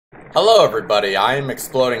Hello everybody, I am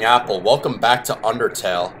Exploding Apple. Welcome back to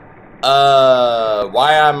Undertale.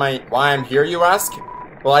 Why I'm here, you ask?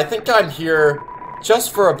 Well, I think I'm here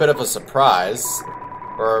just for a bit of a surprise.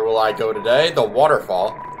 Where will I go today? The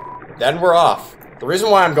waterfall. Then we're off. The reason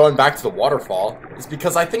why I'm going back to the waterfall is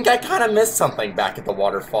because I think I kind of missed something back at the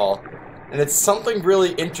waterfall. And it's something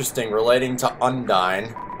really interesting relating to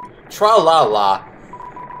UNDYNE. Tra-la-la.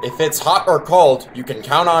 If it's hot or cold, you can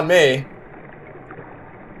count on me.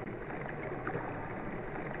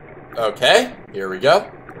 Okay, here we go.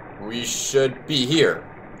 We should be here.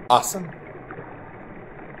 Awesome.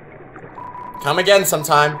 Come again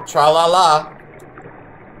sometime. Tra-la-la.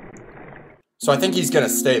 So I think he's gonna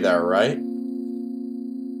stay there, right?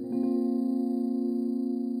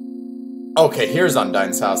 Okay, here's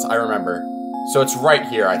UNDYNE's house. I remember. So it's right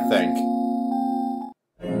here, I think.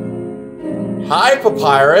 Hi,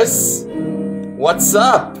 Papyrus. What's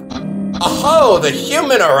up? Oh, the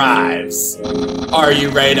human arrives! Are you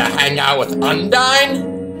ready to hang out with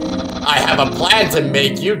UNDYNE? I have a plan to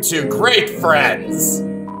make you two great friends!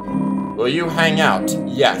 Will you hang out?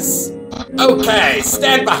 Yes. Okay,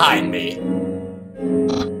 stand behind me.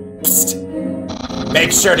 Psst.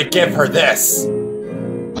 Make sure to give her this.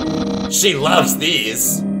 She loves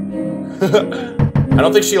these. I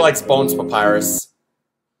don't think she likes bones, Papyrus.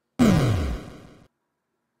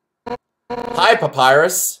 Hi,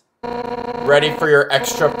 Papyrus. Ready for your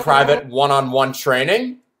extra private one-on-one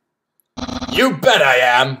training? You bet I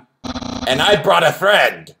am! And I brought a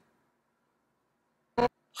friend!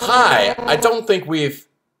 Hi, I don't think we've...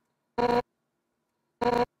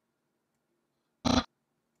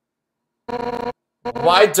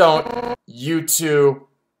 Why don't you two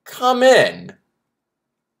come in?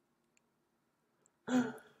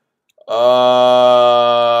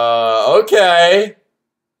 Okay.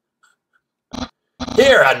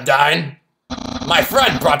 Here, UNDYNE. My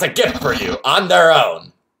friend brought a gift for you, on their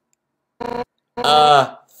own.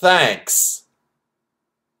 Thanks.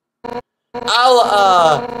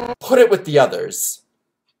 I'll, put it with the others.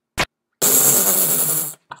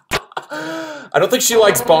 I don't think she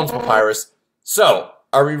likes bones, Papyrus. So,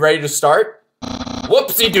 are we ready to start?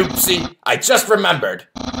 Whoopsie-doopsie, I just remembered.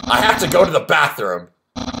 I have to go to the bathroom.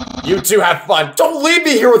 You two have fun. Don't leave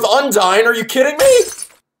me here with UNDYNE, are you kidding me?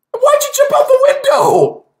 Why'd you jump out the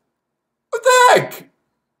window? What the heck?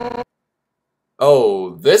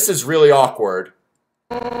 Oh, this is really awkward.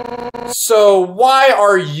 So, why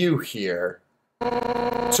are you here?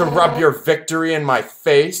 To rub your victory in my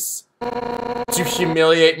face? To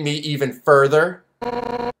humiliate me even further?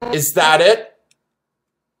 Is that it?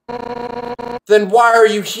 Then why are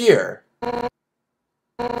you here?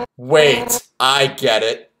 Wait, I get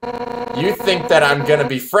it. You think that I'm gonna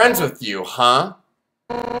be friends with you, huh?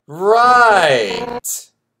 Right.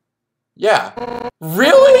 Yeah.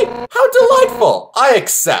 Really? How delightful. I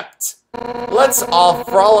accept. Let's all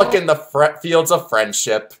frolic in the fields of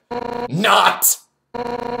friendship. Not.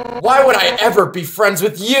 Why would I ever be friends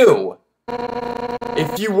with you?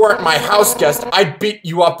 If you weren't my house guest, I'd beat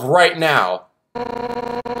you up right now.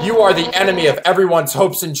 You are the enemy of everyone's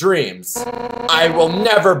hopes and dreams. I will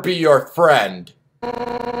never be your friend.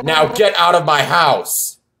 Now get out of my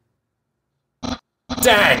house.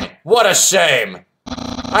 Dang, what a shame.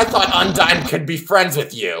 I thought UNDYNE could be friends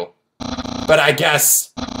with you. But I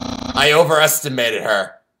guess I overestimated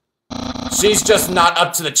her. She's just not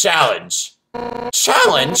up to the challenge.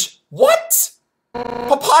 Challenge? What?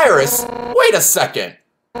 Papyrus, wait a second.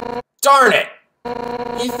 Darn it.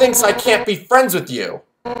 He thinks I can't be friends with you.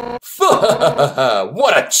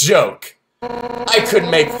 What a joke. I could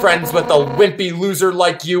make friends with a wimpy loser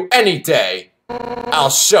like you any day. I'll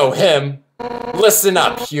show him. Listen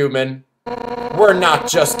up, human. We're not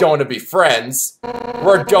just going to be friends.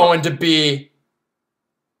 We're going to be...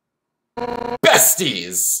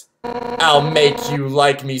 besties. I'll make you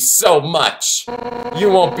like me so much. You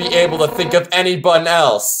won't be able to think of anyone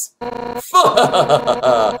else.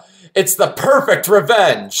 It's the perfect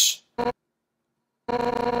revenge.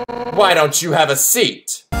 Why don't you have a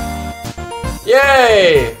seat?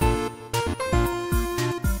 Yay!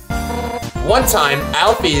 One time,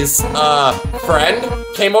 Alfie's, friend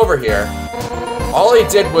came over here. All he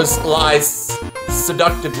did was lie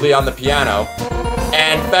seductively on the piano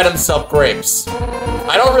and fed himself grapes.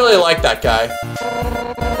 I don't really like that guy,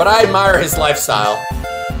 but I admire his lifestyle.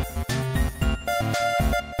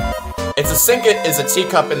 It's a sinket is a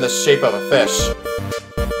teacup in the shape of a fish.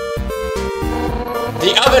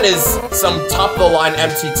 The oven is some top-of-the-line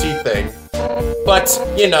MTT thing. But,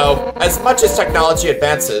 you know, as much as technology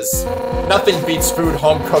advances, nothing beats food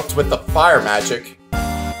home-cooked with the fire magic.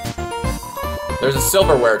 There's a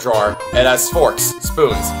silverware drawer. It has forks,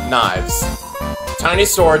 spoons, knives. Tiny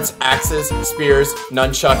swords, axes, spears,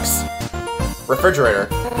 nunchucks. Refrigerator.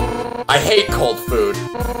 I hate cold food.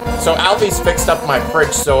 So Alfie's fixed up my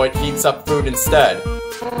fridge so it heats up food instead.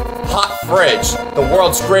 Hot fridge, the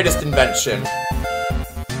world's greatest invention.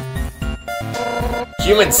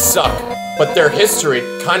 Humans suck, but their history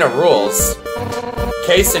kinda rules.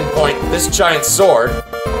 Case in point, this giant sword.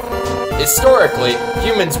 Historically,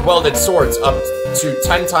 humans welded swords up to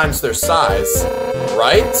 10 times their size,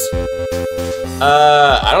 right?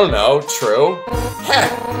 I don't know, true? Heh,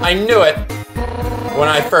 I knew it. When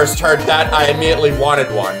I first heard that, I immediately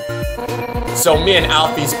wanted one. So me and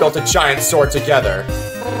Alphys built a giant sword together.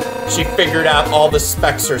 She figured out all the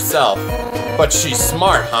specs herself. But she's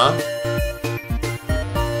smart, huh?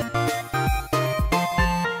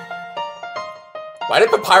 Why did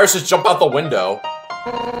Papyrus just jump out the window?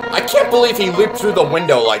 I can't believe he leaped through the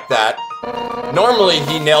window like that. Normally,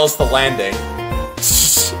 he nails the landing.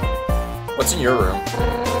 What's in your room?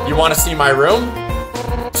 You want to see my room?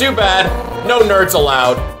 Too bad. No nerds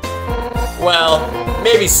allowed. Well,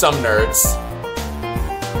 maybe some nerds.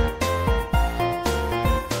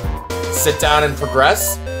 Sit down and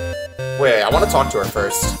progress? Wait, I want to talk to her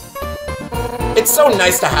first. It's so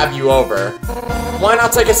nice to have you over. Why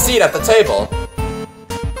not take a seat at the table?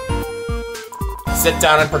 Sit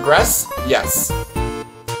down and progress? Yes.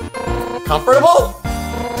 Comfortable?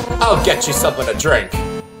 I'll get you something to drink.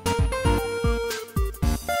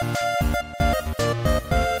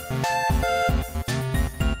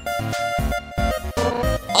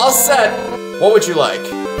 All set! What would you like?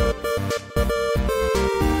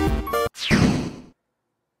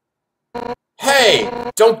 Hey!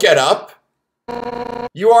 Don't get up!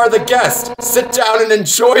 You are the guest! Sit down and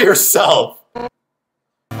enjoy yourself!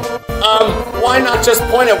 Why not just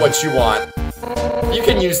point at what you want? You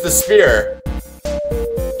can use the spear.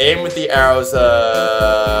 Aim with the arrows,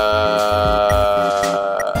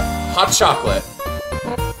 hot chocolate.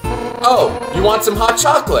 Oh, you want some hot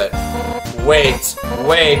chocolate? Wait,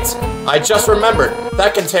 I just remembered,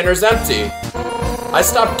 that container's empty. I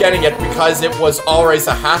stopped getting it because it was always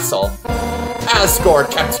a hassle. Asgore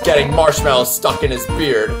kept getting marshmallows stuck in his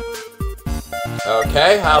beard.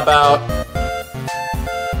 Okay, how about...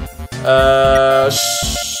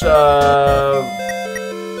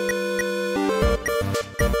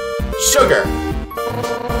 sugar.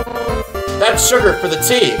 That's sugar for the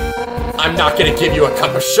tea. I'm not gonna give you a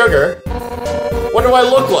cup of sugar. What do I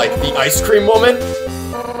look like, the ice cream woman?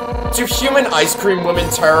 Do human ice cream women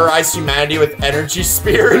terrorize humanity with energy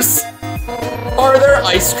spears? Are their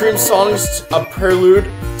ice cream songs a prelude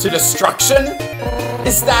to destruction?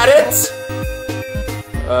 Is that it?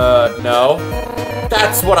 No.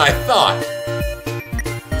 That's what I thought.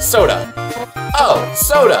 Soda. Oh,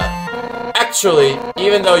 soda. Actually,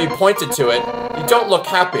 even though you pointed to it, you don't look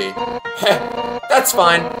happy. Heh, that's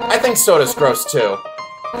fine. I think soda's gross too.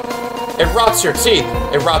 It rots your teeth.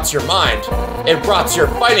 It rots your mind. It rots your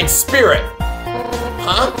fighting spirit.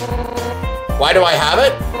 Huh? Why do I have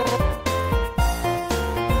it?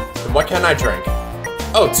 Then what can I drink?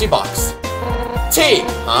 Oh, tea box. Tea,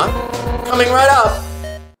 huh? Coming right up.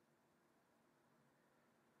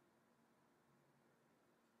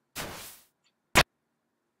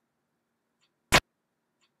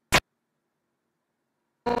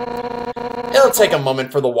 It'll take a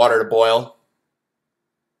moment for the water to boil.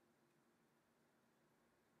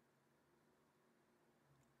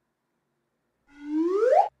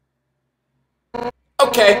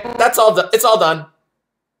 Okay, that's all done. It's all done.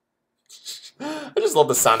 I just love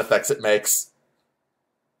the sound effects it makes.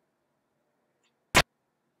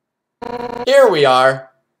 Here we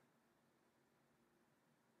are.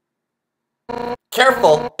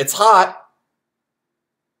 Careful, it's hot.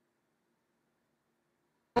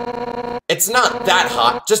 It's not that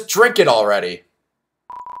hot, just drink it already.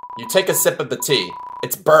 You take a sip of the tea.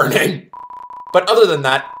 It's burning. But other than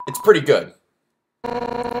that, it's pretty good.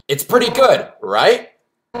 It's pretty good, right?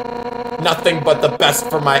 Nothing but the best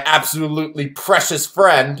for my absolutely precious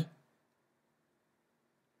friend.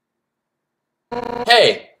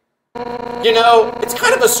 Hey, you know, it's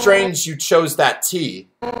kind of a strange you chose that tea.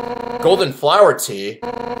 Golden flower tea.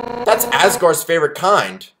 That's Asgore's favorite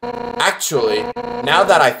kind. Actually, now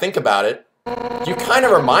that I think about it, you kind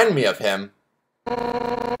of remind me of him.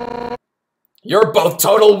 You're both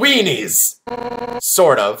total weenies!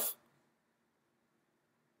 Sort of.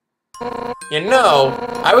 You know,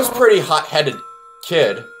 I was a pretty hot-headed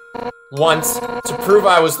kid. Once, to prove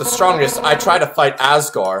I was the strongest, I tried to fight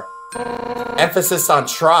Asgore. Emphasis on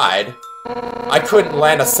tried. I couldn't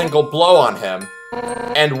land a single blow on him.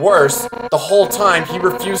 And worse, the whole time he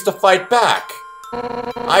refused to fight back.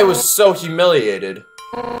 I was so humiliated.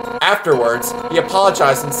 Afterwards, he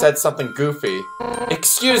apologized and said something goofy.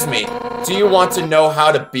 "Excuse me, do you want to know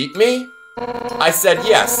how to beat me?" I said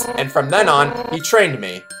yes, and from then on, he trained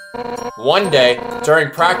me. One day,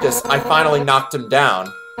 during practice, I finally knocked him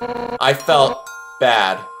down. I felt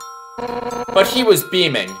bad. But he was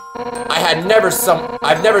beaming. I've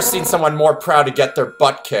never seen someone more proud to get their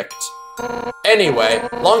butt kicked. Anyway,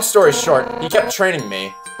 long story short, he kept training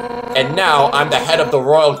me. And now I'm the head of the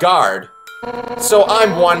Royal Guard. So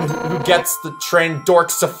I'm one who gets the trained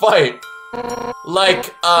dorks to fight.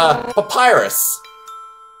 Like, Papyrus.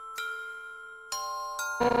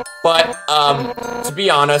 But, to be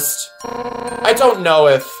honest, I don't know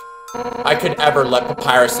if I could ever let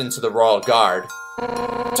Papyrus into the Royal Guard.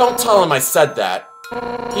 Don't tell him I said that.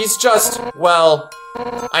 He's just, well,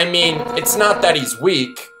 I mean, it's not that he's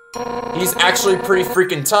weak. He's actually pretty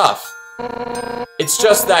freaking tough. It's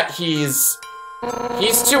just that he's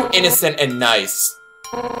too innocent and nice.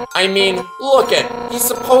 I mean, look at, he's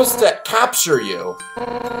supposed to capture you.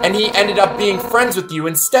 And he ended up being friends with you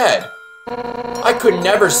instead. I could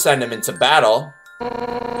never send him into battle.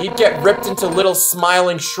 He'd get ripped into little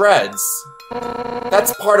smiling shreds.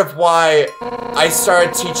 That's part of why I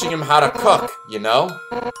started teaching him how to cook, you know?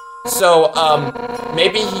 So,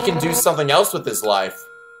 maybe he can do something else with his life.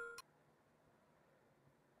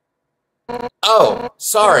 Oh,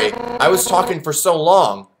 sorry, I was talking for so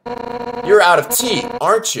long. You're out of tea,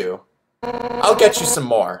 aren't you? I'll get you some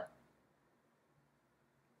more.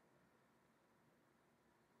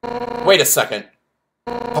 Wait a second.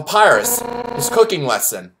 Papyrus, his cooking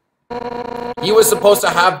lesson. He was supposed to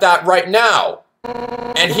have that right now.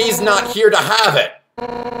 And he's not here to have it.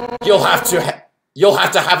 You'll have to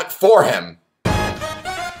have it for him.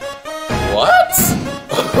 What?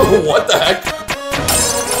 What the heck?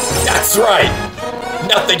 That's right.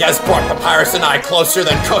 Nothing has brought Papyrus and I closer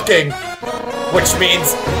than cooking. Which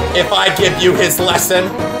means, if I give you his lesson,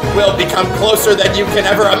 we'll become closer than you can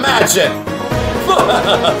ever imagine.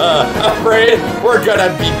 Afraid we're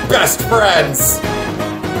gonna be best friends.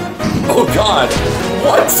 Oh god,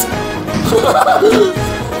 what?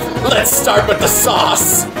 Let's start with the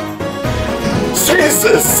sauce.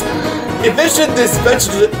 Jesus! Envision these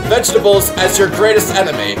vegetables as your greatest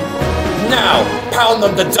enemy. Now, pound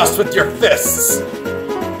them to dust with your fists.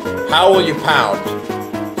 How will you pound?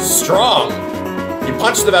 Strong. You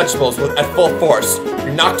punch the vegetables at full force.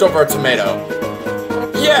 You knocked over a tomato.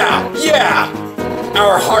 Yeah!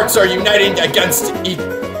 Our hearts are uniting against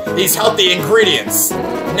these healthy ingredients.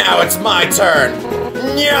 Now it's my turn.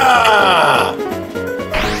 Yeah!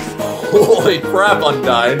 Holy crap,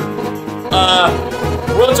 Undyne.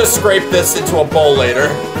 We'll just scrape this into a bowl later.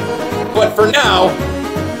 But for now,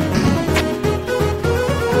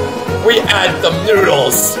 we add the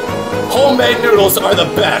noodles. Homemade noodles are the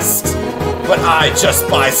best. But I just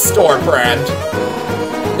buy store brand.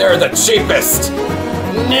 They're the cheapest.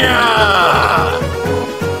 Yeah!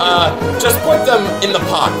 Just put them in the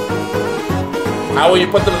pot. How will you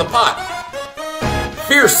put them in the pot?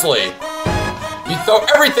 Fiercely. You throw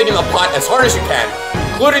everything in the pot as hard as you can,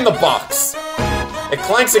 including the box. It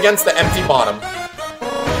clanks against the empty bottom.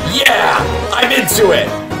 Yeah! I'm into it!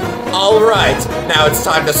 Alright, now it's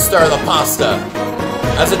time to stir the pasta.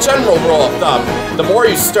 As a general rule of thumb, the more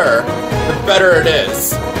you stir, the better it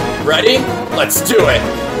is. Ready? Let's do it!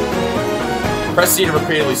 Press C to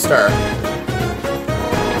repeatedly stir.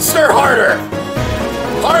 Stir harder!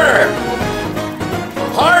 Harder!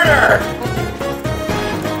 Harder!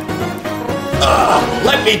 Ugh,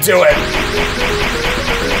 let me do it!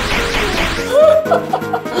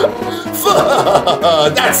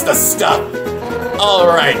 That's the stuff!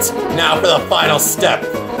 Alright, now for the final step.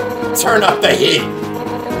 Turn up the heat.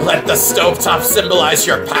 Let the stovetop symbolize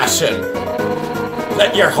your passion.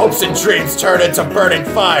 Let your hopes and dreams turn into burning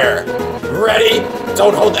fire. Ready?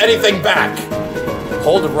 Don't hold anything back.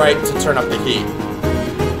 Hold right to turn up the heat.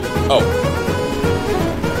 Oh.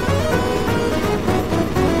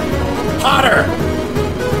 Hotter!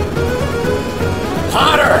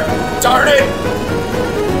 Hotter! Darn it!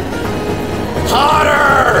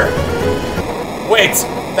 Hotter! Wait,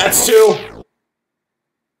 that's too...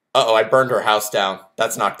 Uh-oh, I burned her house down.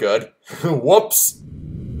 That's not good. Whoops.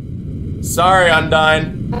 Sorry,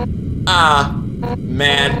 Undyne. Ah,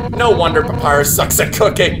 man, no wonder Papyrus sucks at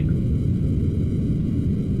cooking.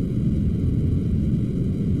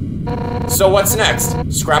 So what's next?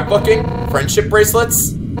 Scrapbooking? Friendship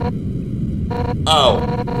bracelets? Oh,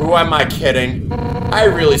 who am I kidding? I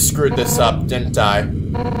really screwed this up, didn't I?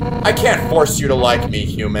 I can't force you to like me,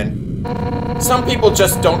 human. Some people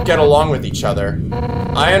just don't get along with each other.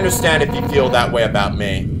 I understand if you feel that way about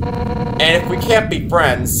me. And if we can't be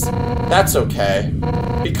friends, that's okay.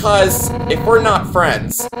 Because if we're not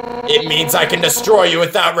friends, it means I can destroy you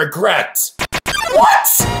without regret. What?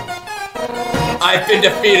 I've been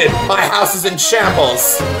defeated. My house is in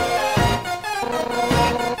shambles.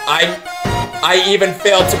 I even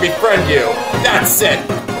failed to befriend you. That's it.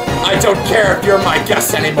 I don't care if you're my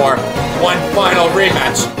guest anymore. One final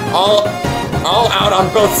rematch. All out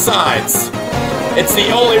on both sides. It's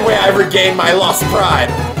the only way I regain my lost pride.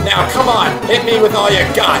 Now, come on, hit me with all you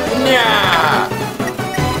got. Nah!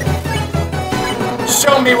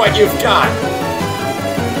 Show me what you've got.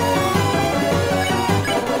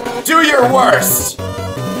 Do your worst.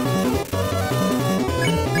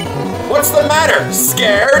 What's the matter?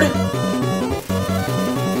 Scared?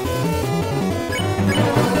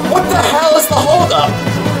 What the hell is the holdup?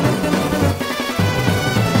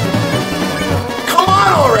 Come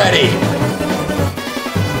on already!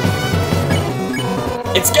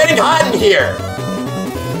 It's getting hot in here!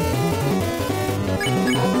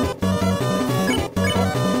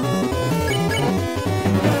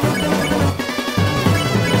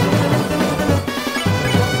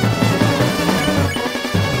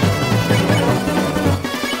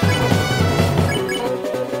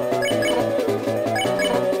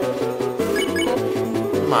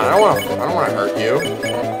 Come on, I don't wanna hurt you.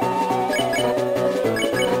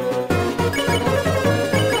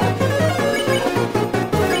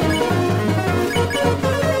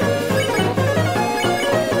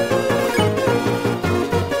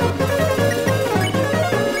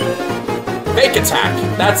 Fake attack,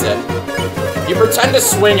 that's it. You pretend to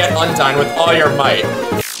swing at Undyne with all your might.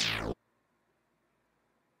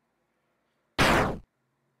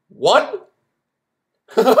 What?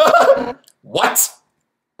 What?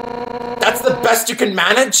 That's the best you can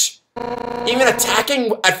manage? Even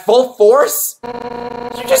attacking at full force?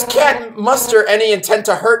 You just can't muster any intent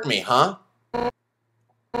to hurt me, huh?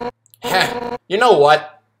 Heh, you know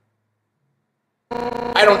what?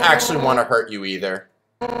 I don't actually want to hurt you either.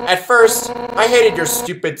 At first, I hated your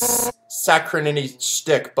stupid saccharine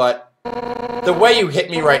shtick, but the way you hit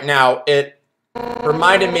me right now, it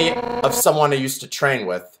reminded me of someone I used to train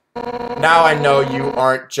with. Now I know you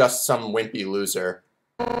aren't just some wimpy loser.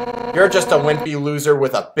 You're just a wimpy loser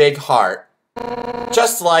with a big heart.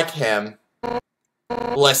 Just like him.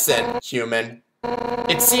 Listen, human.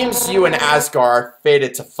 It seems you and Asgard are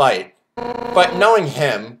fated to fight. But knowing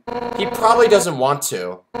him, he probably doesn't want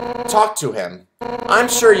to. Talk to him. I'm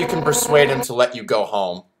sure you can persuade him to let you go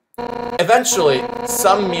home. Eventually,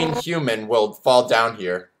 some mean human will fall down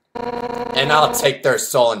here. And I'll take their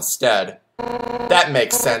soul instead. That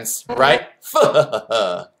makes sense, right?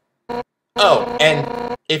 Oh,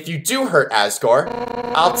 and if you do hurt Asgard,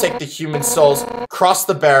 I'll take the human souls, cross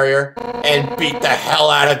the barrier, and beat the hell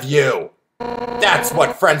out of you. That's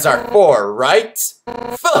what friends are for, right?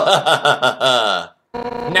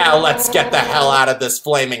 Now let's get the hell out of this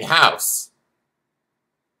flaming house.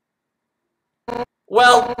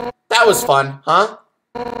 Well, that was fun, huh?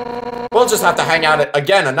 We'll just have to hang out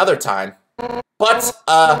again another time. But,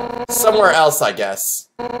 somewhere else, I guess.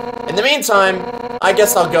 In the meantime, I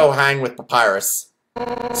guess I'll go hang with Papyrus.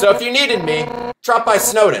 So if you needed me, drop by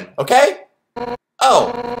Snowdin, okay?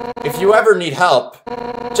 Oh, if you ever need help,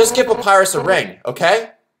 just give Papyrus a ring,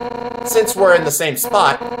 okay? Since we're in the same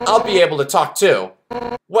spot, I'll be able to talk too.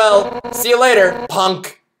 Well, see you later,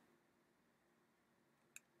 punk!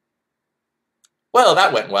 Well,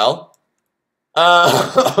 that went well.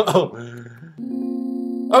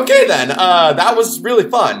 Okay then, that was really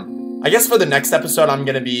fun. I guess for the next episode, I'm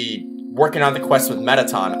gonna be working on the quest with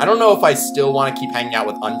Metaton. I don't know if I still want to keep hanging out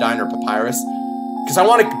with UNDYNE or Papyrus, because I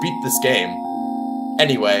want to beat this game.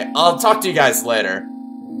 Anyway, I'll talk to you guys later.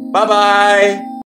 Bye-bye!